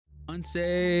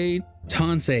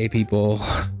Tansei people.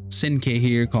 Sin-K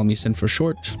here, call me Sin for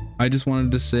short. I just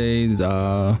wanted to say,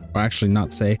 or actually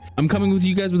not say, I'm coming with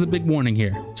you guys with a big warning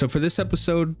here. So for this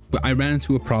episode, I ran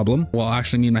into a problem. Well,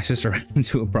 actually me and my sister ran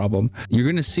into a problem. You're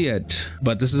gonna see it,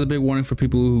 but this is a big warning for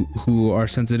people who are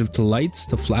sensitive to lights,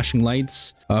 to flashing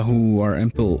lights, who are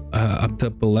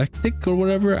epileptic or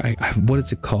whatever. What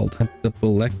is it called? I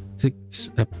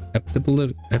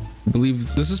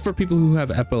believe this is for people who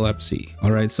have epilepsy. All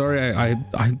right, sorry, I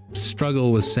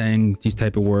struggle with saying these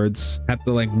type of words. I have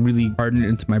to like really harden it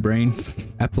into my brain.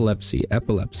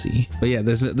 epilepsy. But yeah,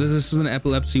 this is an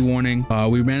epilepsy warning.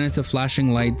 We ran into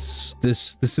flashing lights.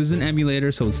 This is an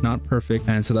emulator, so it's not perfect,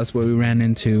 and so that's what we ran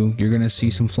into. You're gonna see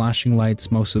some flashing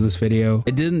lights most of this video.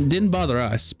 It didn't bother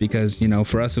us because, you know,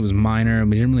 for us it was minor and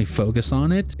we didn't really focus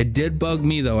on it. It did bug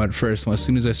me though at first. As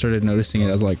soon as I started noticing it,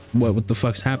 I was like, what the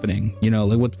fuck's happening? You know,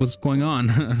 like what's going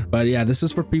on? But yeah, this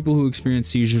is for people who experience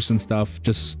seizures and stuff.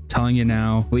 Just telling you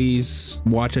now, please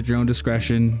watch at your own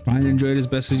discretion. Try and enjoy it as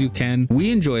best as you can.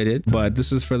 We enjoyed it, but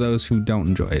this is for those who don't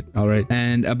enjoy it. All right.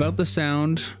 And about the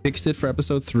sound, fixed it for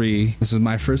episode 3. This is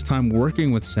my first time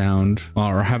working with sound,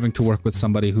 or having to work with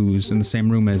somebody who's in the same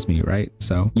room as me, right?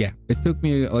 So yeah, it took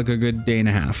me like a good day and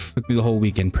a half. It took me the whole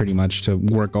weekend pretty much to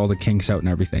work all the kinks out and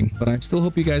everything. But I still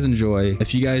hope you guys enjoy.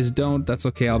 If you guys don't, that's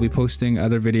okay. I'll be posting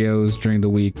other videos during the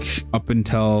week up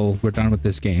until we're done with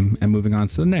this game and moving on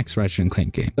to the next Ratchet and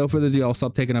Clank game. So for the deal, I'll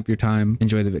stop taking up your time.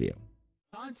 Enjoy the video.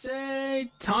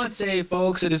 Tansei,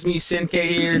 folks. It is me,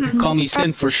 Sin-K here. Call me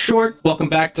Sin for short. Welcome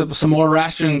back to some more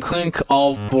Ratchet and Clank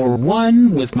All for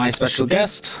One with my special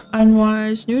guest,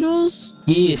 Unwise Noodles.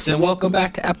 Yes, and welcome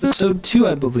back to episode 2,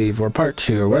 I believe, or part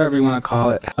 2, or whatever you want to call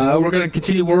it. We're gonna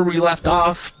continue where we left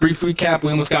off. Brief recap: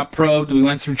 we almost got probed. We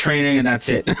went through training, and that's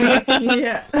it.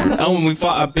 Yeah. Oh, and we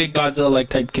fought a big Godzilla-like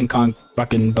type King Kong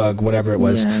fucking bug, whatever it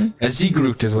was. Yeah. A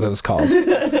Z-Groot is what it was called.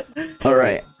 All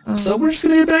right. So we're just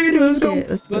gonna get back into it.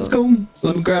 Let's go.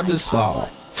 Let me grab this. Oh,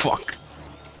 fuck.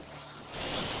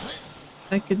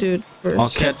 I could do it first. I'll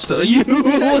catch you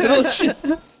little shit.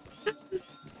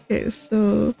 Okay,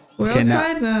 so we're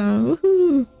outside now.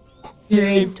 Woohoo!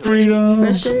 Yay, freedom!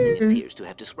 It appears to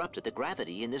have disrupted the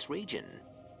gravity in this region.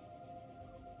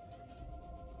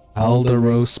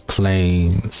 Alderos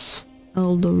Plains.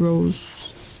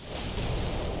 Alderos.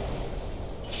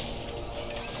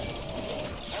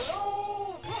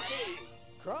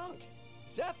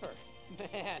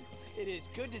 Man, it is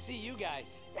good to see you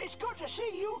guys. It's good to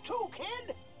see you too,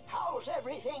 kid. How's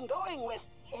everything going with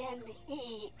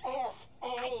N-E-F-A?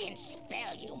 I can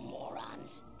spell, you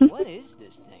morons. What is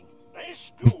this thing?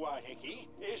 This doohickey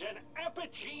is an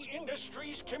Apogee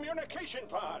Industries communication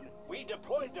pod. We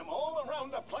deployed them all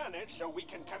around the planet so we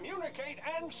can communicate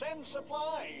and send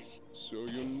supplies. So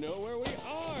you know where we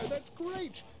are. That's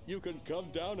great. You can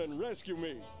come down and rescue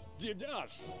me.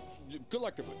 Us.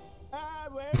 Collectively.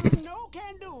 Well, no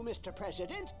can do, Mr.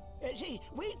 President. See,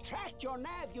 we tracked your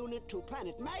nav unit to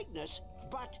planet Magnus,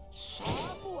 but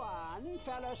someone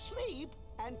fell asleep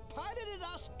and piloted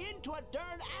us into a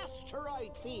darn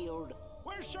asteroid field.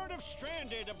 We're sort of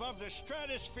stranded above the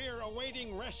stratosphere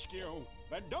awaiting rescue.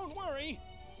 But don't worry,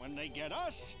 when they get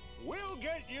us, we'll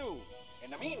get you.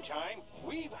 In the meantime,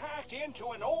 we've hacked into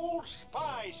an old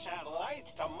spy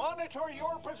satellite to monitor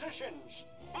your positions.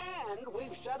 And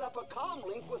we've set up a comm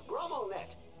link with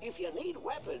GromoNet. If you need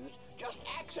weapons, just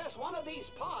access one of these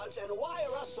pods and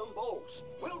wire us some bolts.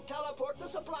 We'll teleport the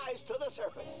supplies to the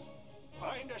surface.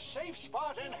 Find a safe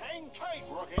spot and hang tight,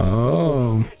 Rookie.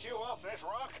 Oh. We'll get you off this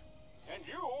rock. And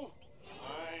you,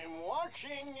 I'm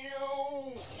watching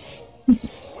you.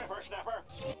 Whippersnapper.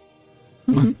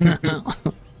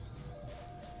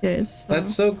 Okay, so.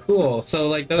 That's so cool. So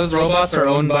like those robots are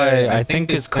owned by, I think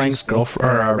it's Clank's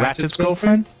girlfriend, or Ratchet's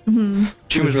girlfriend.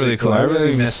 She was really cool. I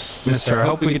really miss her. I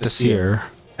hope we get to see her.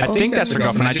 I think that's her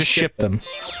girlfriend. I just shipped them.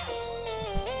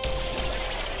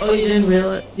 Oh, you didn't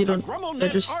realize? You don't? They're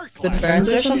just good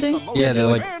friends or something? Yeah, they're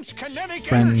like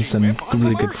friends and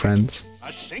really good friends.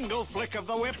 A single flick of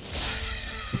the whip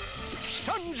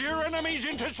stuns your enemies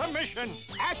into submission.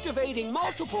 Activating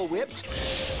multiple whips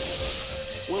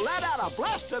will let out a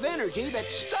blast of energy that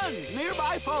stuns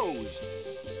nearby foes.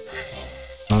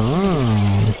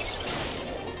 Oh.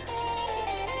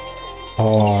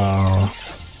 Oh.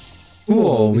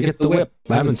 Cool, we get the whip.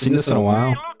 I haven't seen this in a while.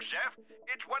 Look, Zeph,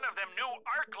 it's one of them new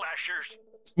arc lashers.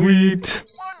 Sweet.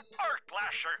 One arc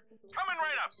lasher, coming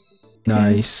right up.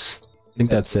 Nice. I think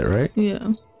that's it, right?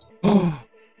 Yeah. Oh.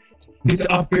 Get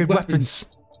to upgrade weapons.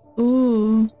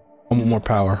 Ooh. I want more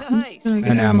power. Nice.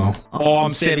 And ammo. Oh,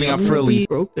 I'm saving up for Elite.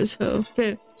 Broke as hell.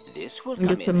 Okay. This will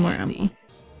Get some more ammo.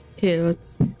 Okay,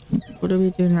 let's. What do we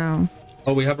do now?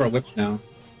 Oh, we have our whip now.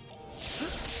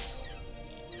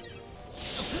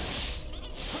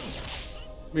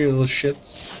 Here, little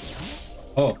shits.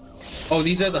 Oh. Oh,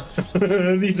 these are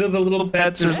the these are the little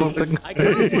pets or something. I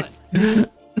got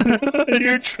one.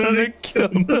 You're trying to kill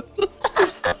them.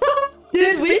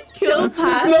 Did we kill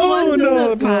past ones in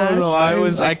the past?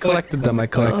 No. I collected them. I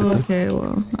collected them. Okay,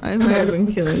 well, I might have been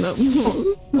killing them.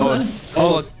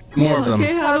 Oh, more of them.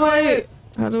 Okay,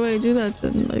 how do I do that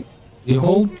then? Like, You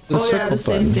hold the circle yeah, the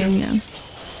same button. thing, yeah.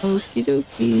 Okie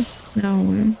dokie. Now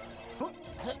we're...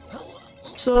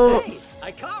 So, Hey,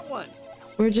 I caught one.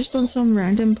 we're just on some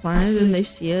random planet and they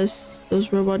see us,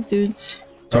 those robot dudes.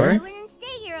 Sorry?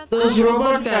 Those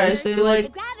robot guys,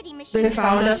 they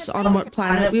found us on what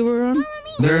planet we were on.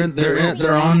 They're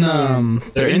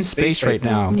in space right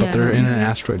now, but Yeah. they're in an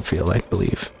asteroid field, I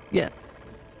believe. Yeah.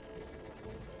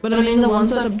 But I mean the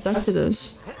ones that abducted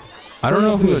us. I don't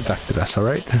know who abducted us,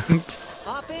 alright?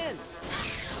 Hop in.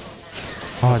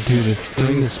 Oh, dude, it's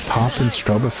doing this pop and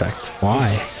strobe effect. Why?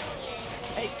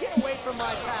 Hey, get away from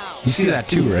my pal. You see that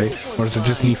too, right? Or is it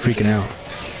just me freaking out?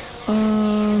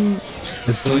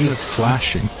 It's doing this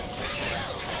flashing.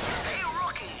 Hey,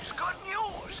 rookies, good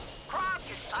news. Croc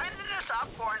is signing us up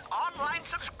for an online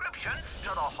subscription to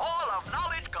the Hall of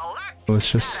Knowledge Galactic Oh,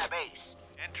 it's just... database.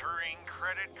 Entering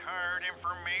credit card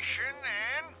information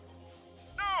and...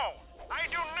 No, I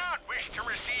do not wish to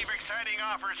receive exciting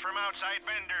offers from outside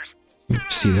vendors.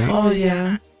 See that? Oh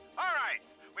yeah. Alright,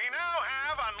 we now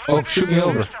have Oh, unlimited shoot me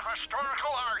over. access to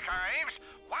historical archives,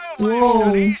 wildlife Whoa.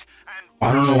 studies, and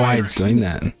I don't know why it's doing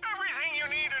that. everything you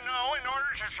need to know in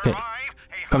order to Okay, survive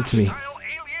a come to me. hostile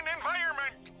alien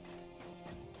environment.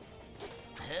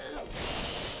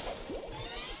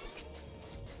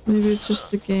 Maybe it's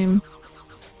just the game.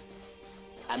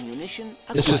 Ammunition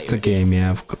It's just the acquired. game,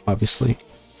 yeah, obviously.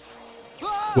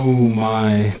 Oh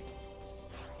my.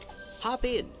 Hop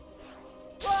in.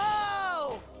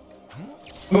 Whoa!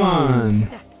 Come on.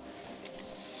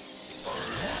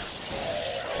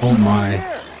 Oh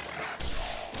my.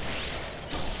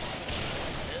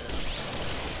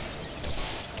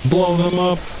 Blow them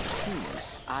up.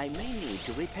 I may need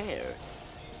to repair.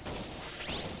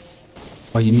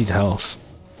 Oh, you need health.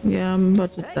 Yeah, I'm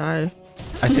about to die.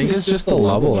 I think it's just the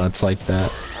level that's like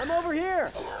that. I'm over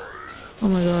here. Oh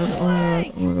my god, oh my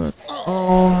god, oh my god.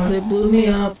 Oh, they blew me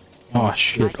up. Oh I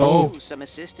shit. can Oh, use some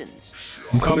assistance.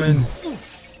 I'm coming.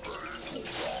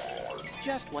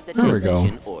 Just what the There we go.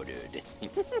 technician ordered.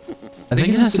 I think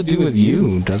it has to do with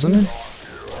you, doesn't it?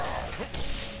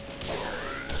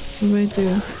 What do I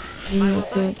do? Give me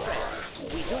up there.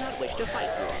 We do not wish to fight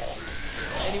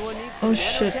you. Anyone need some Oh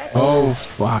shit. nanotech? Oh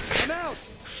fuck. I'm out.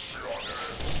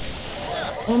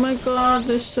 Oh my god,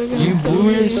 they're still gonna You kill blew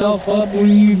me. yourself up. What are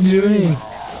you doing?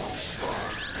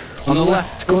 On the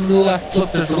left. Go to the left.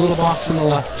 Look, there's a little box on the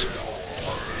left.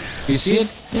 You see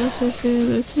it? Yes, I see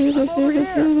it, I see it, I see it, I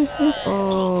see it, I see it.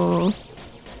 Oh.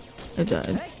 I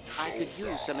died. I could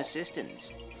use some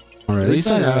assistance. Alright, at least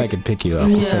I know I can pick you up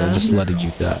instead of Yeah. just letting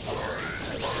you die.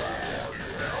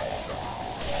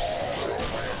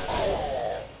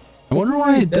 I wonder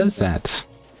why it does that.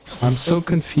 I'm so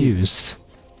confused.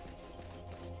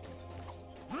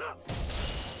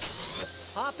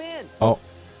 Hop in. Oh.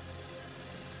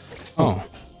 Oh.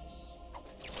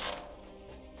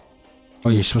 Oh,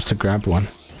 you're supposed to grab one.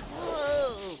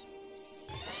 Whoa.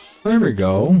 There we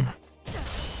go.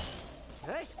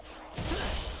 Hey.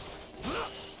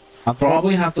 I'll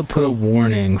probably have to put a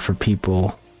warning for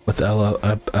people with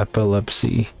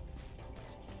epilepsy.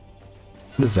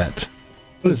 What is that?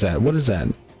 What is that? What is that?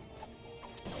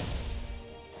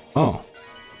 Oh.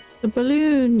 The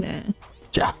balloon.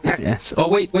 Yeah. Yes. Oh,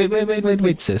 wait,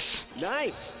 sis.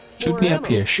 Nice. Shoot More me up ammo.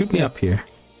 here. Shoot me up here.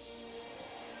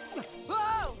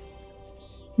 Whoa.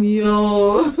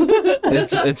 Yo.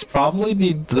 It's probably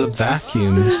the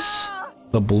vacuums.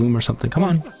 The bloom or something. Come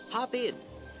on. Hop in.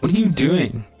 What are you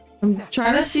doing? I'm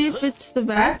trying to see if it's the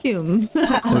vacuum.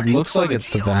 It looks like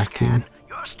it's the vacuum.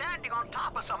 You're standing on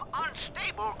top of some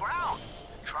unstable ground.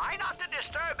 Try not to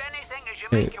disturb anything as you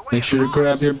Hey, make your way make sure to across.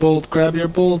 grab your bolt. Grab your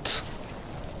bolt.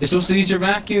 You're supposed to use your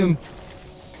vacuum.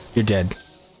 You're dead.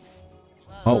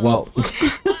 Oh, well.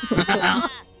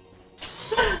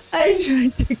 I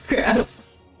tried to grab.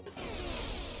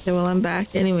 Okay, well, I'm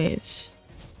back anyways.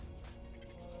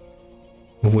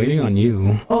 I'm waiting on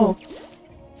you. Oh.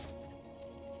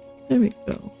 There we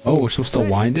go. Oh, we're supposed to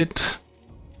wind it?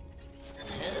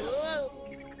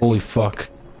 Holy fuck.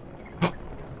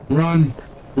 Run!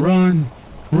 Run!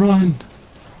 Run!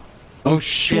 Oh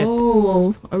shit.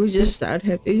 Oh, are we just that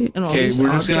heavy? And all Okay, these we're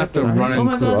just gonna have to objects are- run and Oh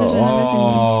my god, there's another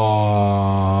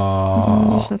thing.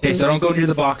 Oh, okay, so don't go near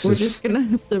the boxes. We're just gonna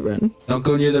have to run. Don't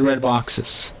go near the red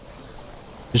boxes.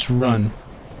 Just run.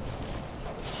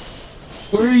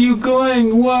 Where are you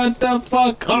going? What the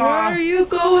fuck? Where are you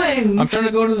going? I'm trying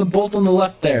to go to the bolt on the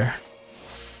left there.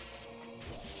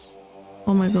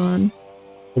 Oh my god.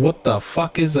 What the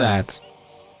fuck is that?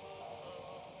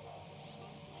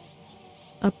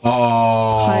 A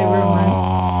Oh,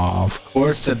 of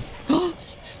course it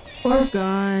poor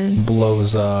guy.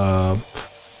 blows up.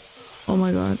 Oh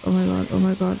my god, oh my god, oh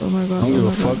my god, oh my god. I don't give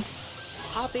a fuck.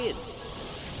 Hop in.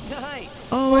 Nice.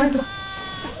 Oh my god.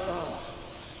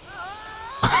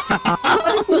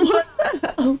 What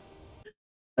the hell?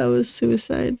 That was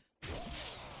suicide.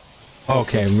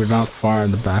 Okay, we're not far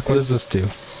in the back. What does this do?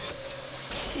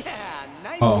 Yeah,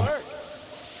 nice Oh. work.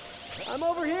 I'm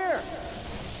over here.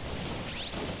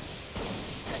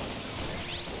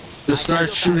 Just start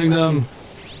shooting them.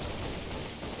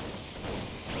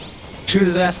 Shoot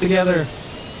his ass together.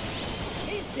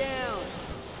 He's down.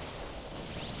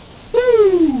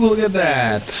 Woo! Look at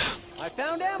that. I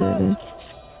found Did ammo.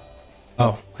 it.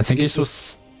 Oh, I think you're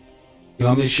supposed. You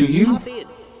want me to shoot you, Hop in.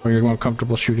 or you're more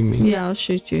comfortable shooting me? Yeah, I'll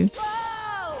shoot you.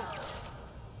 Whoa!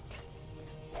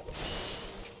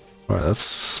 All right,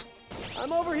 let's.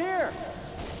 I'm over here.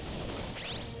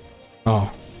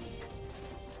 Oh.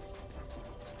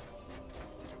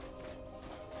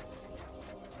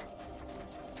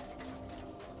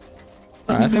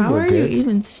 Alright, I think How we're are good. you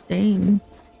even staying?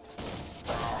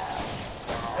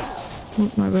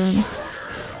 Oh my bad.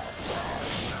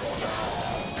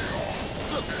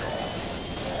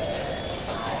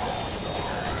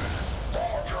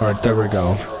 Alright, there we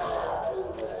go.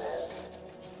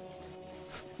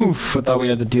 Oof, I thought we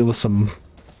had to deal with some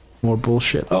more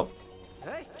bullshit. Oh,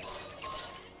 Hey.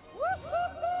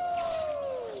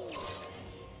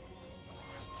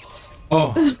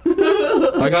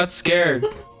 oh. I got scared.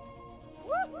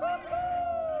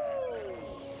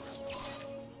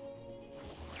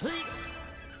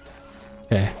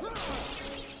 Okay.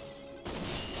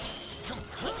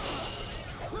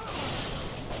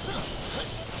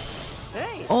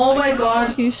 Hey. Oh my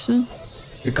god, Houston.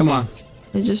 Here, come on.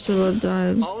 I just about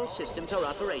died. All systems are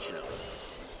operational.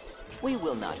 We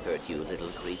will not hurt you, little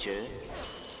creature.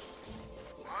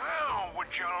 Wow, would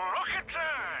you look at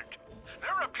that?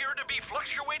 There appear to be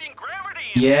fluctuating gravity.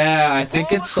 Yeah, I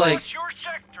think it's like. Your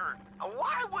sector.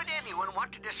 Why would anyone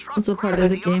want to disrupt It's a part of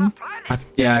the gravity on a game. planet?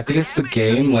 Yeah, I think it's the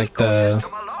game, like the.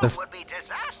 Would be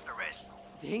disastrous.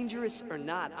 Dangerous or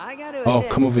not, I gotta Oh,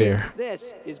 admit, come over here.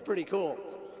 this is pretty cool.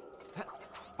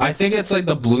 I think it's like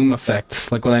the bloom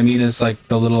effect. Like what I mean is like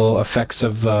the little effects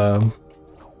of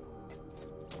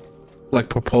like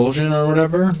propulsion or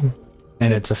whatever,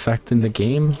 and it's affecting the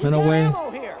game in a way. Ammo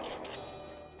here.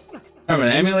 Remember,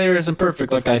 the emulator isn't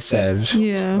perfect, like I said.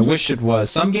 Yeah. I wish it was.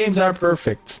 Some games are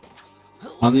perfect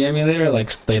on the emulator,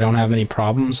 like they don't have any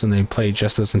problems and they play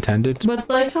just as intended. But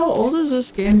like, how old is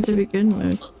this game to begin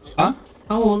with? Huh?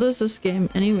 How old is this game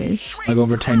anyways? Like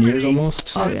over 10 years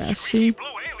almost. Oh yeah, see? Blue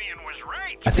alien was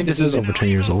right. I think this is over 10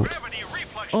 years old. Gravity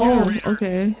reflex Oh, generator.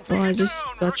 okay. Well, I just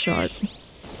got shot.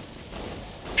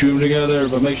 Shoot them together,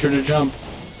 but make sure to jump.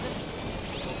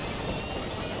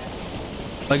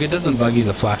 Like it doesn't bug you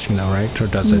the flashing though, right? Or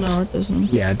does it? No, it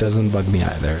doesn't. Yeah, it doesn't bug me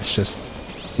either. It's just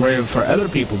rare for other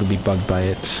people to be bugged by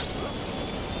it.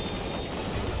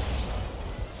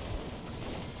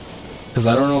 Because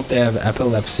I don't know if they have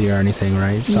epilepsy or anything,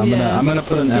 right? So Yeah. I'm gonna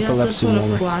put an Yeah, epilepsy that's what a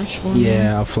warning. flash warning.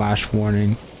 Yeah, a flash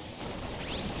warning.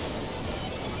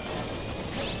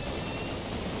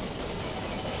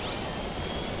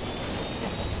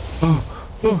 Oh,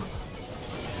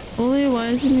 Holy, why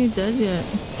isn't he dead yet?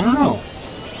 I don't know.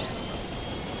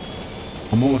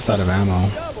 I'm almost out of ammo.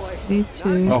 Oh boy. Me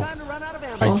too. Oh. Time to run out of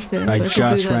ammo. I Okay, but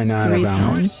just do that ran out of 3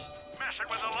 ammo. times. Messing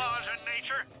with the laws of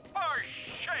nature? For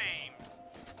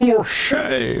shame. For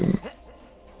shame.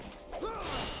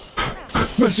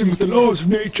 Messing with the laws of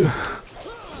nature.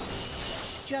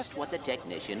 Just what the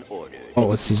technician ordered.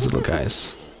 Oh, it's these little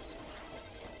guys.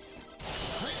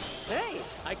 Hey,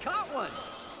 I caught one.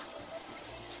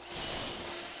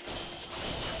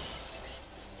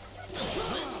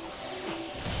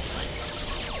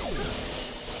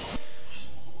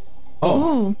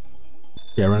 Oh. Oh,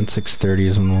 Yeah, around 6:30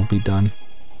 is when we'll be done.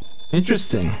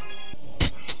 Interesting.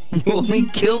 You only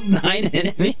killed 9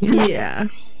 enemies? yeah.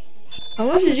 How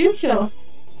much did you kill?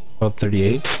 About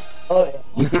 38.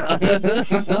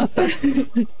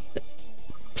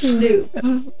 Snoop.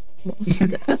 Most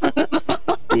dead.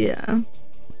 Yeah.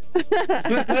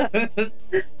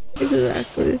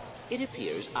 Exactly. It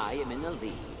appears I am in the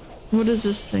lead. What is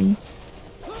this thing?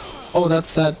 Oh,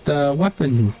 that's that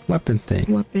weapon thing.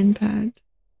 Weapon pad.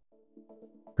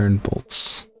 Turn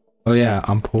bolts. Oh yeah,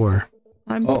 I'm poor.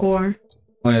 I'm poor.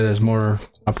 Oh yeah, there's more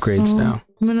upgrades now.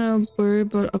 I'm gonna worry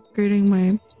about upgrading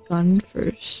my gun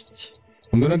first.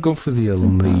 I'm gonna go for the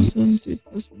elite. 2,000,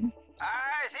 2,000.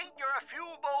 I think you're a few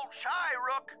bolts shy,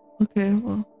 Rook. Okay,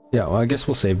 well. Yeah, well I guess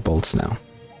we'll save bolts now.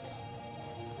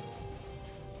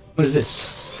 What is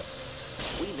this?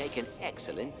 We make an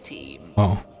excellent team.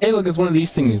 Oh. Hey look, it's one of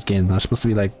these things games. Not supposed to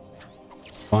be like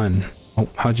fun. Oh,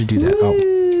 how'd you do that?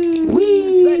 Oh. Whee!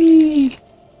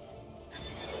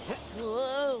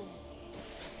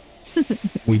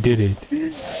 We did it.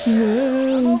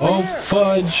 Oh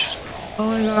fudge! Oh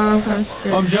my god, I'm kind of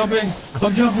scared. I'm jumping!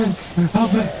 I'm jumping!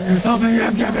 Help me! Help me!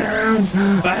 I'm jumping around!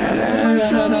 Oh my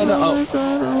god, oh my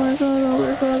god, oh my god, oh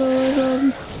my god, oh my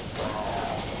god.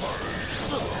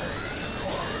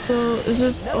 So, is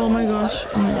this... Oh my gosh,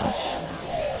 oh my gosh.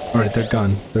 Alright, they're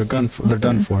gone. They're gone. They're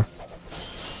done for.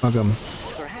 Welcome.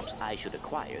 Perhaps I should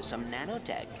acquire some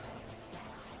nanotech.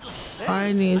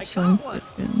 I need some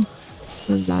freaking lives.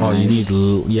 Oh, you need...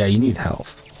 Yeah, you need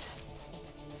health.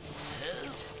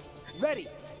 Ready.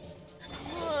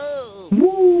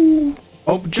 Woo!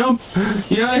 Oh, jump!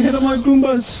 Yeah, I hit on my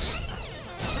Goombas!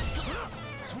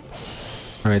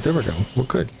 Alright, there we go. We're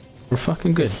good. We're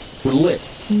fucking good. We're lit.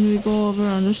 Let me go over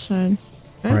on this side.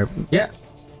 Okay? Alright, yeah.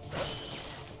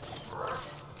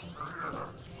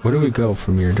 Where do we go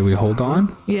from here? Do we hold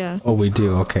on? Yeah. Oh, we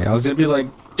do. Okay. I was gonna be like,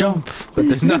 jump! But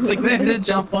there's nothing there to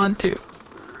jump onto.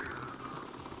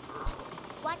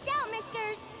 Watch out,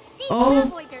 misters! These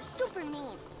boys are super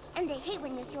mean, and they hate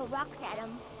when you throw rocks at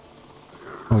them.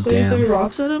 Oh, so damn. you threw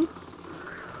rocks at him?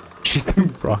 She threw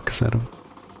rocks at him.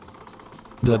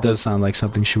 That does sound like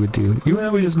something she would do. Even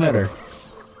though we just met her.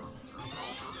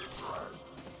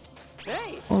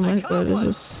 Hey, Oh my god, is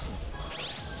this...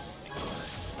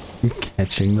 I'm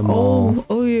catching them all.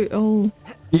 Oh, you... Oh.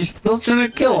 You're still trying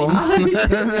to kill him?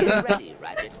 Ready,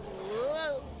 Ratchet.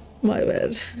 My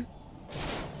bad.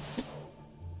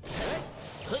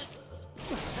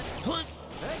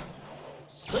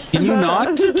 Can you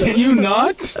not? Can you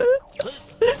not?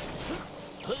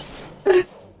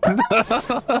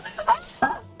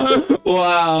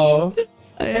 Wow.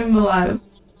 I am alive.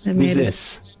 I made Who's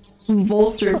this?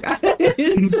 Vulture guy.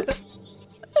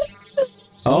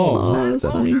 Oh. That's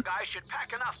funny. You guys should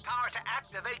pack enough power to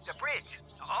activate the bridge.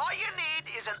 All you need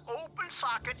is an open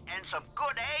socket and some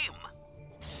good aim.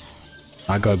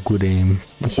 I got good aim.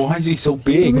 Why is he so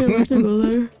big? We have to go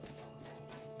there.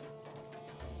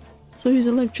 So he's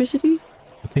electricity?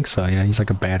 I think so, yeah. He's like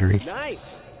a battery.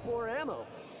 nice. More ammo.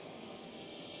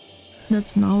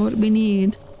 That's not what we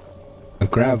need. A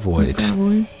gravoid.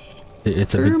 Cowboy.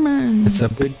 It's a big, Erman. it's a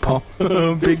big pump.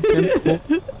 Big pimple.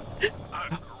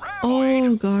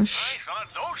 Oh gosh. I thought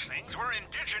those things were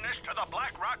indigenous to the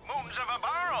Black Rock moons of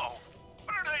Abaro.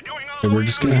 What are they doing all And the we're way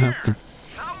just over gonna here? have to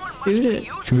Someone must Shoot be it.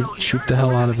 using those shoot the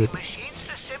hell out of it. machines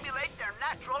to simulate their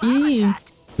natural Ew.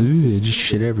 habitat. Ooh, just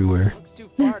shit everywhere. Looks too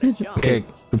far to jump. Okay,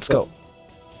 let's go.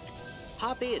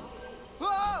 Hop in.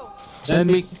 Whoa!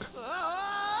 Send me.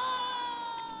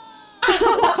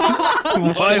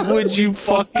 Why would you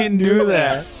fucking do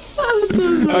that? I'm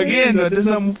so sorry. Again, that does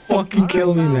not fucking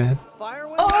kill me, man. Fire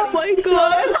when Oh my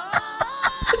god.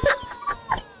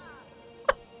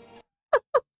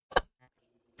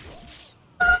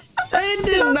 I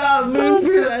did not mean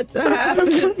for that to happen.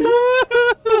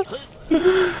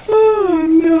 Oh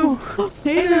no.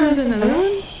 Hey, there's another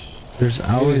one. There's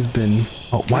always been.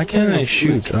 Oh, why can't I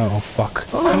shoot? Oh fuck.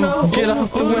 Oh no. Get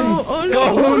off the way. No, oh no.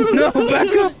 Oh no, back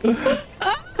up.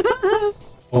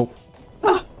 Oh.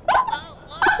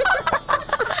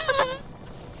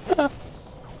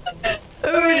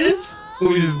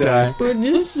 We just die. We're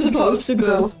just supposed to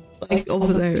go like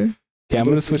over there. Okay, I'm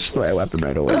gonna switch to my weapon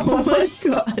right away. Oh my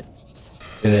god.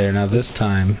 Okay, there, now this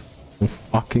time, will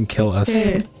fucking kill us.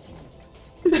 Okay.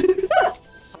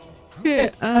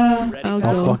 Okay, I'll I'll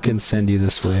go. fucking send you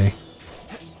this way.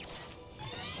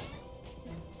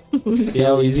 See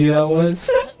how easy that was?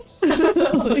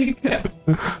 Oh my god.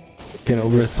 Fucking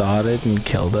overthought it and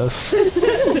killed us.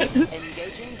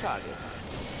 Engaging target.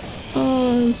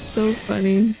 Oh, it's so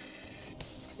funny.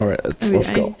 Alright, I mean,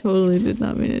 let's I go. totally did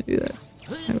not mean to do that.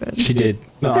 My bad. She did.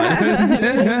 No,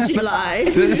 She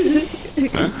lied.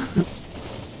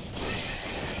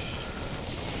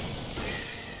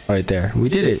 Right there. We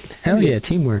did it. Hell yeah,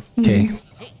 teamwork. Okay.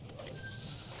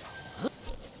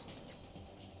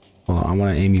 Hold on, I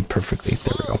want to aim you perfectly.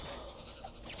 There we go.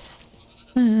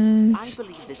 I Yes.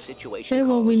 believe this situation Okay,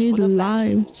 well, we calls need for the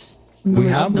lives. We No,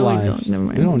 have no, lives. We don't. Never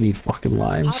mind. We don't need fucking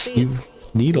lives. You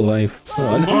need a life.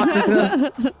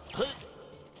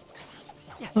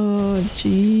 Oh,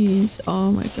 jeez.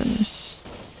 Oh my goodness.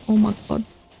 Oh my god.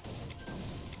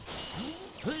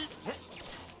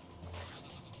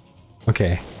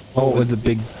 Okay. Oh, with the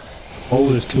big... Oh,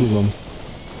 there's 2 of them.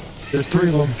 There's 3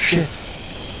 of them. Shit.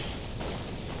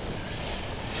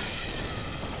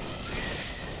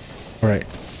 Alright.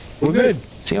 We're good.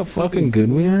 See how fucking good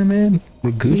we are, man?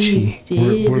 We're Gucci.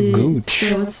 We're Gooch.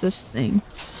 Okay, what's this thing?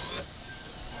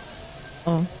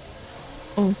 Oh.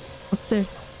 Oh, up there.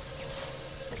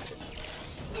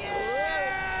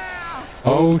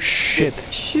 Oh shit.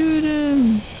 Shoot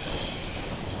him.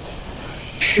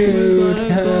 Shoot we gotta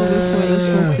go before this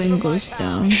whole thing goes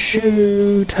down.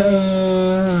 Shoot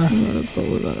her.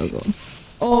 We gotta go.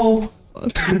 Oh.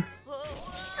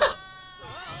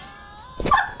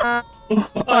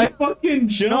 I fucking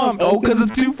jumped. Oh, because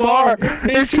it's too far.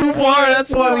 It's too far.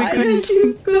 That's why we couldn't. Why did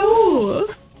you go?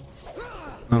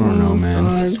 I don't know,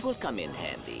 man. This will come in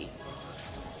handy.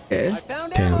 Okay. I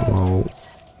found Okay, ammo. well.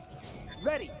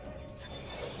 Ready.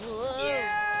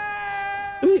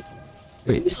 Wait,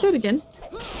 Wait, we start again.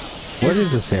 what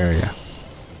is this area?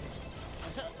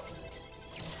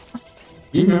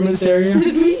 You remember this area?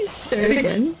 Did we start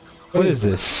again? What is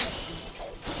this?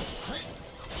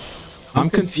 I'm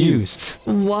confused.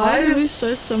 Why did we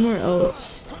start somewhere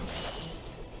else?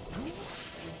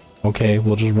 Okay,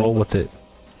 we'll just roll with it.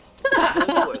 Good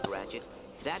work, Ratchet.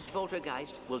 That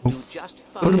Voltergeist will do just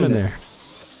fine. Put him in there.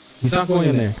 He's not going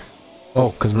in there.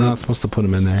 Oh, because we're not supposed to put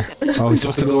him in there. Oh, he's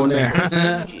supposed to go in there.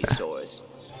 Energy source.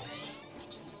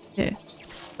 Okay.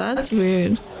 That's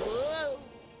weird.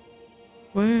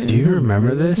 Where? Do you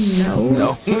remember this? No.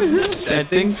 No.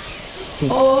 Setting?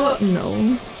 Oh, no.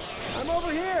 I'm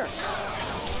over here.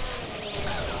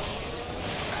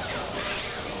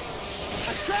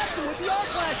 I trapped him with the arc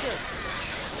flasher.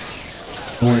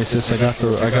 Don't worry, sis, I got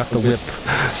the whip.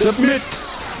 Submit!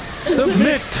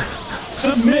 Submit!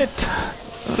 Submit!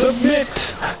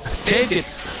 Submit! Take it!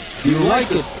 You like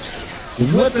it!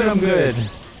 Whip it, I'm good!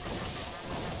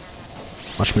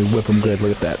 Watch me whip them good,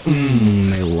 look at that.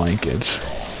 They like it.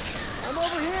 I'm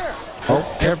over here. Oh,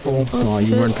 careful! Oh,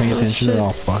 you weren't paying attention at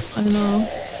all, fuck. I know.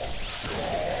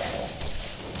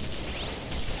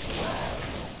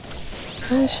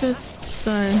 Oh shit, this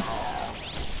guy.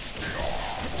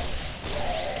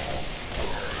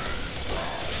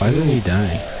 Why isn't he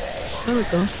dying? There we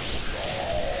go.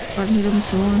 Gotta hit him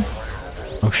some more.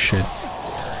 Oh shit.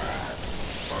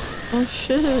 Oh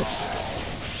shit.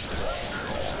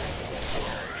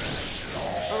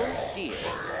 Oh dear.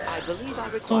 I believe I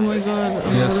require. Oh my god.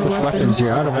 I'm Yeah, out of switch weapons,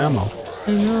 you're out of ammo.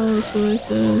 I know, that's what I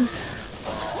said.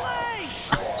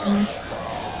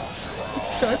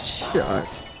 It's got shot.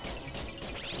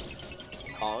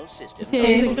 All systems.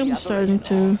 Okay, I think I'm starting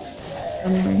to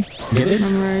Get it?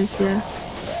 memorize, yeah.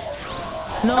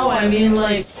 No, I mean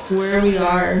like where we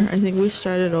are. I think we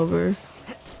started over.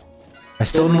 I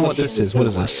still don't know what this is. What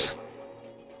is this?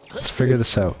 Let's figure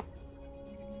this out.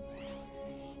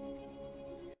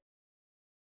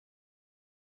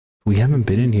 We haven't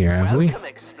been in here, have we? Welcome,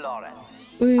 explorer.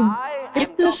 We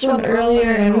skipped this one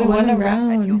earlier and we went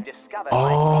around.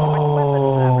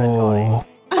 Oh.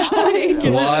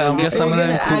 Well, I guess I'm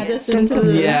gonna add this into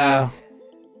the... Yeah.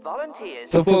 Volunteers.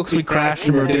 So folks, we crashed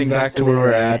and we're getting back to where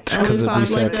we're at And we because of found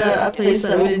reset. like a place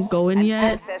that we didn't go in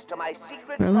yet. Access to my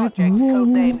secret We're like, project whoa.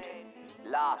 codenamed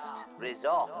Last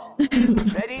Resort.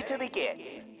 Ready to begin.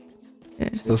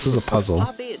 So this is a puzzle.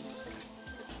 Hop in.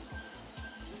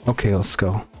 Okay, let's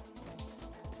go.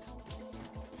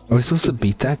 Are we supposed to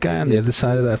beat that guy on the other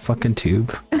side of that fucking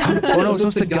tube? Oh no, we're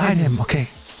supposed to guide him. Okay.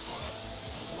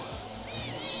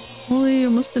 Holy, I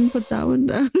almost didn't put that one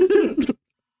down.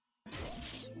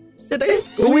 Did I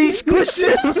squish? We squished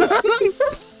him!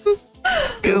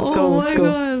 Okay, let's go, let's go.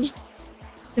 Oh my god.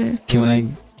 Okay. Can I...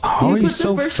 How You are you put the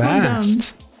so first one down.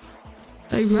 fast?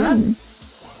 I run.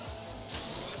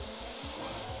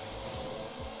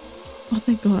 Oh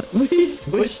thank god. We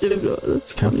squished him. Oh,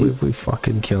 that's Can't funny. believe we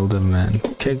fucking killed him, man.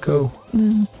 Okay, go.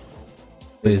 Yeah.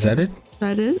 Wait, is that it?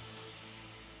 That it?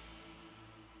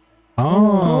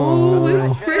 Oh. we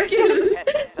freaking...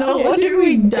 No wonder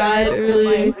we died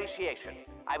earlier.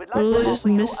 I would We'll to just offer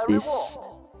you miss a this.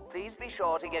 reward. Please be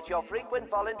sure to get your frequent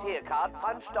volunteer card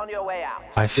punched on your way out.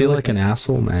 I feel like an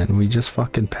asshole, man. We just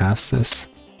fucking passed this.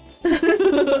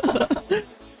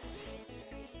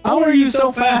 How are you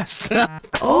so fast?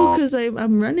 Oh, because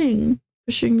I'm running.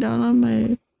 Pushing down on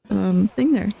my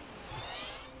thing there.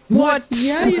 What?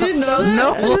 Yeah, you didn't know that?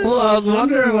 No, I was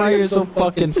wondering why you're so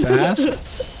fucking fast.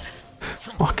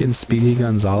 Fucking Speedy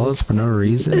Gonzalez for no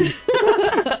reason.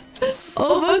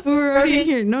 Oh, look, we're already in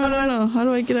here. No, no, no. How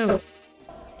do I get out?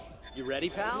 You ready,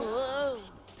 pal?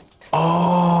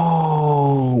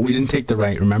 Oh, we didn't take the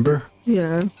right, remember?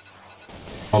 Yeah.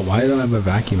 Oh, why don't I have a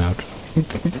vacuum out?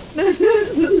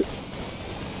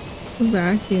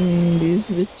 vacuuming these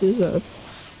bitches up.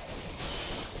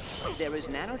 There is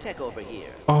nanotech over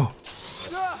here. Oh.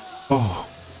 Oh.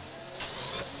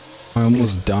 I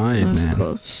almost died, That's man.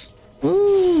 close.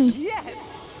 Ooh.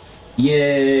 Yes.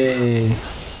 Yay.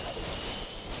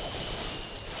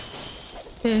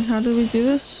 Okay, how do we do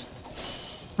this?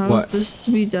 How is What? this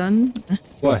to be done?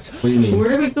 What? What do you mean?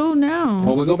 Where do we go now?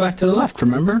 Well, we go back to the left,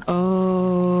 remember?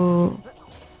 Oh.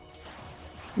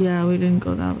 Yeah, we didn't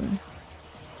go that way.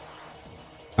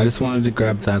 I just wanted to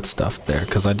grab that stuff there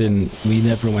because we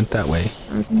never went that way.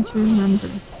 I don't remember.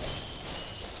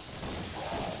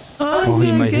 Oh, Oh, he's he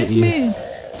gonna might get hit you. me.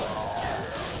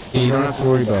 Yeah, you don't have to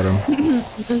worry about him.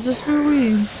 Is this where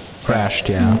we Crashed,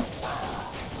 yeah.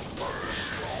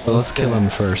 But let's kill him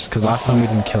first because last time we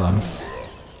didn't kill him.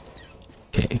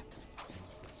 Okay.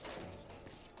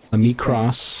 Let me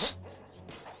cross.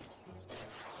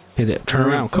 Okay, there. Turn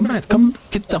around. Come back. Come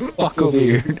get the fuck over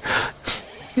here.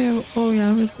 Yeah, oh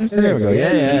yeah, There we go.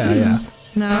 Yeah.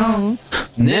 Now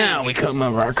Now we come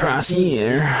over across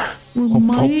here. we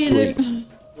made it.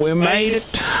 We made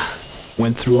it.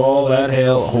 Went through all that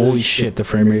hell. Holy shit, the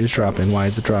frame rate is dropping. Why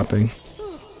is it dropping?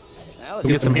 We'll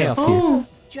get some health here. Oh,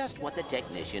 Just what the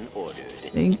technician ordered.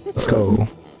 thank Let's go.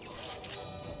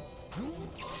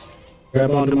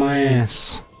 Grab onto my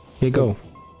ass. Here you go.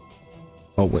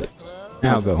 Oh wait.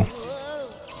 Now go.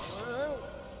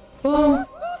 Oh,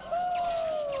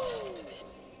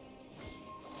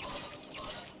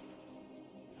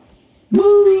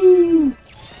 Woo!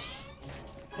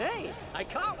 Hey, I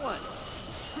caught one.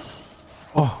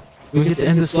 Oh, we get to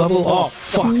end this level? Oh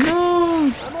fuck.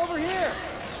 no! I'm over here.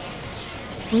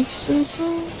 We're so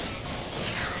cool.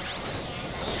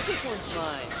 This one's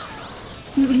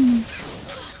mine.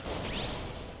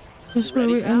 This is where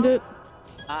we end it.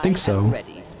 I think so.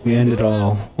 Ready. We end it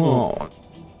all. Oh.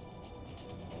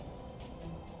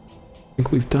 I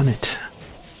think we've done it.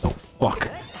 Oh fuck.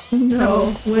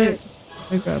 No, wait.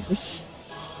 I got this.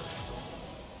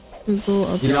 We go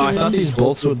up You know, I here. thought these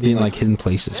bolts would be in like hidden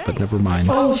places, but never mind.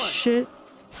 Oh shit!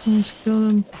 Almost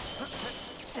killed him.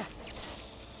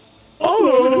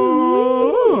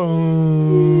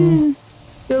 Oh!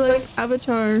 You're like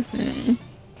Avatar.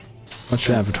 What's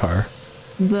your avatar?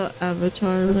 The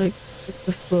Avatar, like with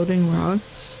the floating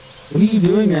rocks. What are you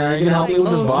doing there? Are you gonna help me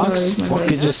with this Oh, box? sorry, my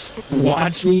Fucking bad. just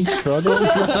watch me struggle?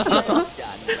 Done,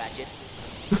 Ratchet.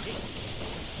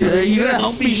 Are you gonna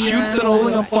help me shoot and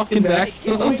holding a fucking back?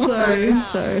 Oh, sorry, my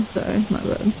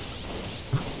bad.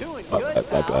 Doing My good.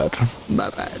 bad. My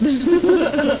bad.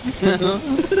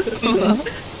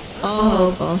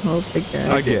 I'll help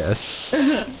again. I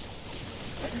guess.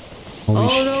 Holy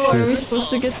Oh no, are we shit. supposed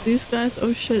to get these guys?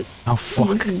 Oh shit. Oh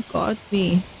fuck. You got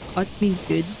me. Got me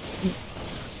good.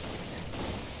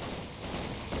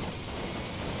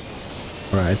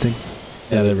 Alright, I think.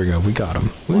 Yeah, there we go. We got him.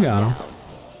 We got him.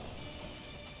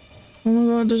 Oh my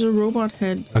god, there's a robot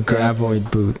head. A gravoid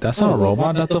boot. That's not a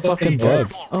robot, that's a fucking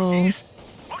bug. Oh.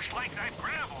 Looks like that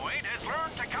gravoid has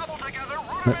learned to cobble together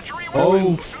rudimentary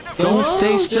Oh, don't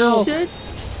stay still. Shit.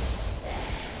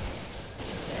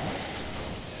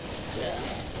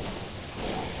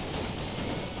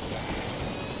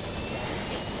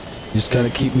 You just gotta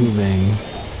keep moving.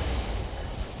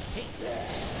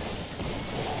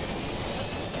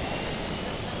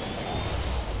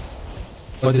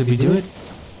 Oh, did we do it?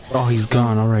 Oh, he's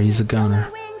gone. Alright, he's a goner.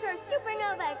 Wings are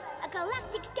supernovas, a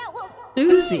galactic scout wolf.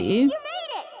 Susie. You made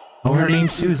it. Oh, her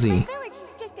name's Susie. Village is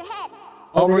just ahead.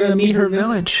 Oh, we're gonna meet her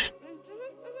village.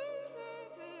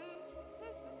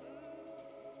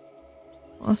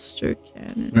 Cluster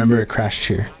cannon. Remember, it crashed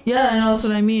here. Yeah, and that's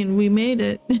what I mean. We made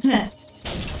it.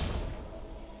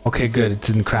 Okay, good. It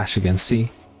didn't crash again. See?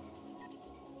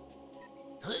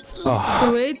 Oh,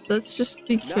 Oh, wait, let's just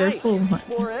be careful. Nice.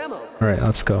 More ammo. alright,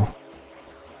 let's go.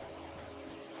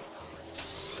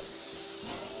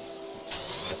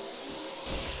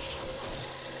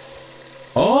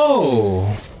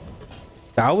 Oh!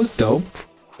 That was dope.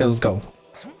 Okay, let's go.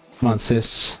 Come on,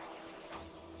 sis.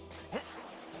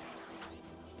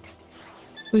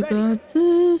 We got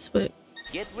this. Wait,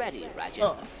 Get ready, Ratchet.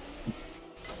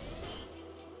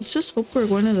 let's just hope we're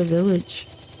going to the village.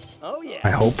 Oh yeah. I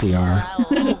hope we are.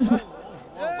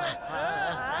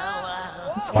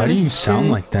 It's Why do kinda you sound scary.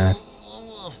 like that?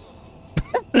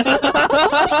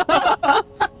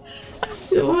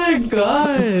 Oh my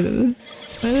god.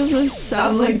 Why does this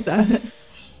sound like that?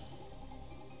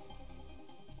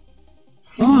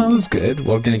 Oh, that was good.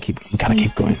 We're gonna we gotta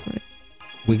keep going.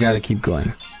 We gotta keep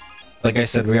going. Like I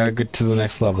said, we gotta get to the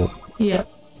next level. Yeah.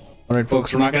 Alright,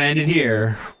 folks, we're not gonna end it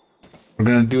here. We're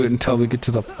gonna do it until we get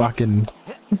to the fucking...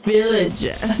 Village.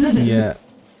 Yeah.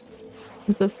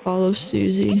 With the follow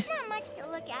Susie. Not much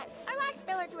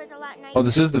Oh,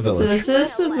 this is the village. This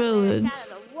is the village. Out of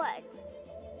the woods.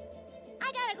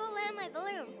 I gotta go land my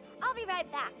balloon. I'll be right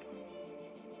back.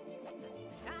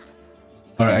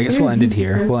 All right, I guess we'll end it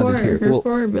here. We'll end it here. Her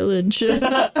poor village. The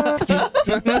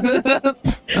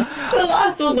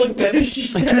last one looked better, she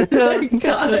said.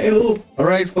 God, I hope. All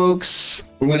right, folks.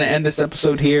 We're going to end this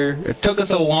episode here. It took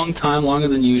us a long time, longer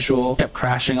than usual. Kept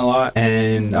crashing a lot,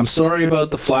 and I'm sorry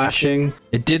about the flashing.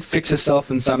 It did fix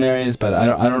itself in some areas, but I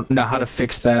don't know how to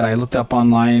fix that. I looked up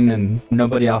online, and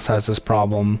nobody else has this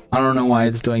problem. I don't know why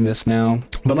it's doing this now.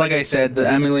 But like I said, the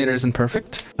emulator isn't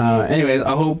perfect. Anyways,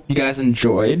 I hope you guys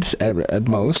enjoyed at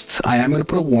most. I am going to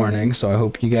put a warning, so I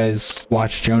hope you guys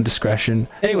watched your own discretion.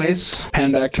 Anyways,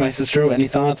 pan back to my sister. Any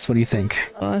thoughts? What do you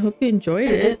think? I hope you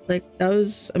enjoyed it. Like, that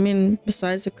was, I mean,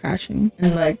 besides the crashing,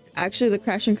 and like actually the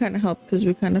crashing kind of helped because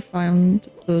we kind of found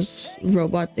those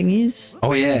robot thingies.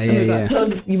 Oh yeah, yeah.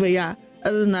 But yeah,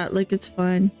 other than that, like, it's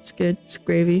fine. It's good. It's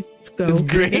gravy. Let's go. It's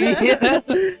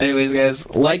gravy. Anyways, guys,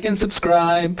 like and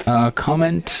subscribe.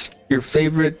 Comment your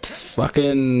favorite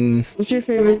fucking... What's your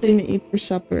favorite thing to eat for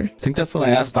supper? I think that's what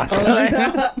I asked last time.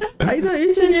 I thought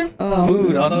you said your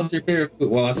food. What else is your favorite food?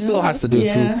 Well, it still has to do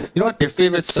with food. You know what? Your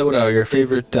favorite soda or your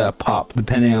favorite pop,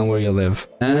 depending on where you live.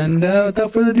 And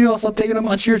without further ado, I'll stop taking up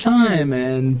much of your time.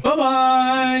 And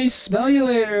bye-bye. Smell you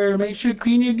later. Make sure to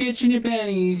clean your gitch and your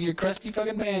panties. Your crusty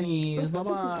fucking panties.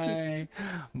 Bye-bye.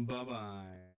 Bye-bye.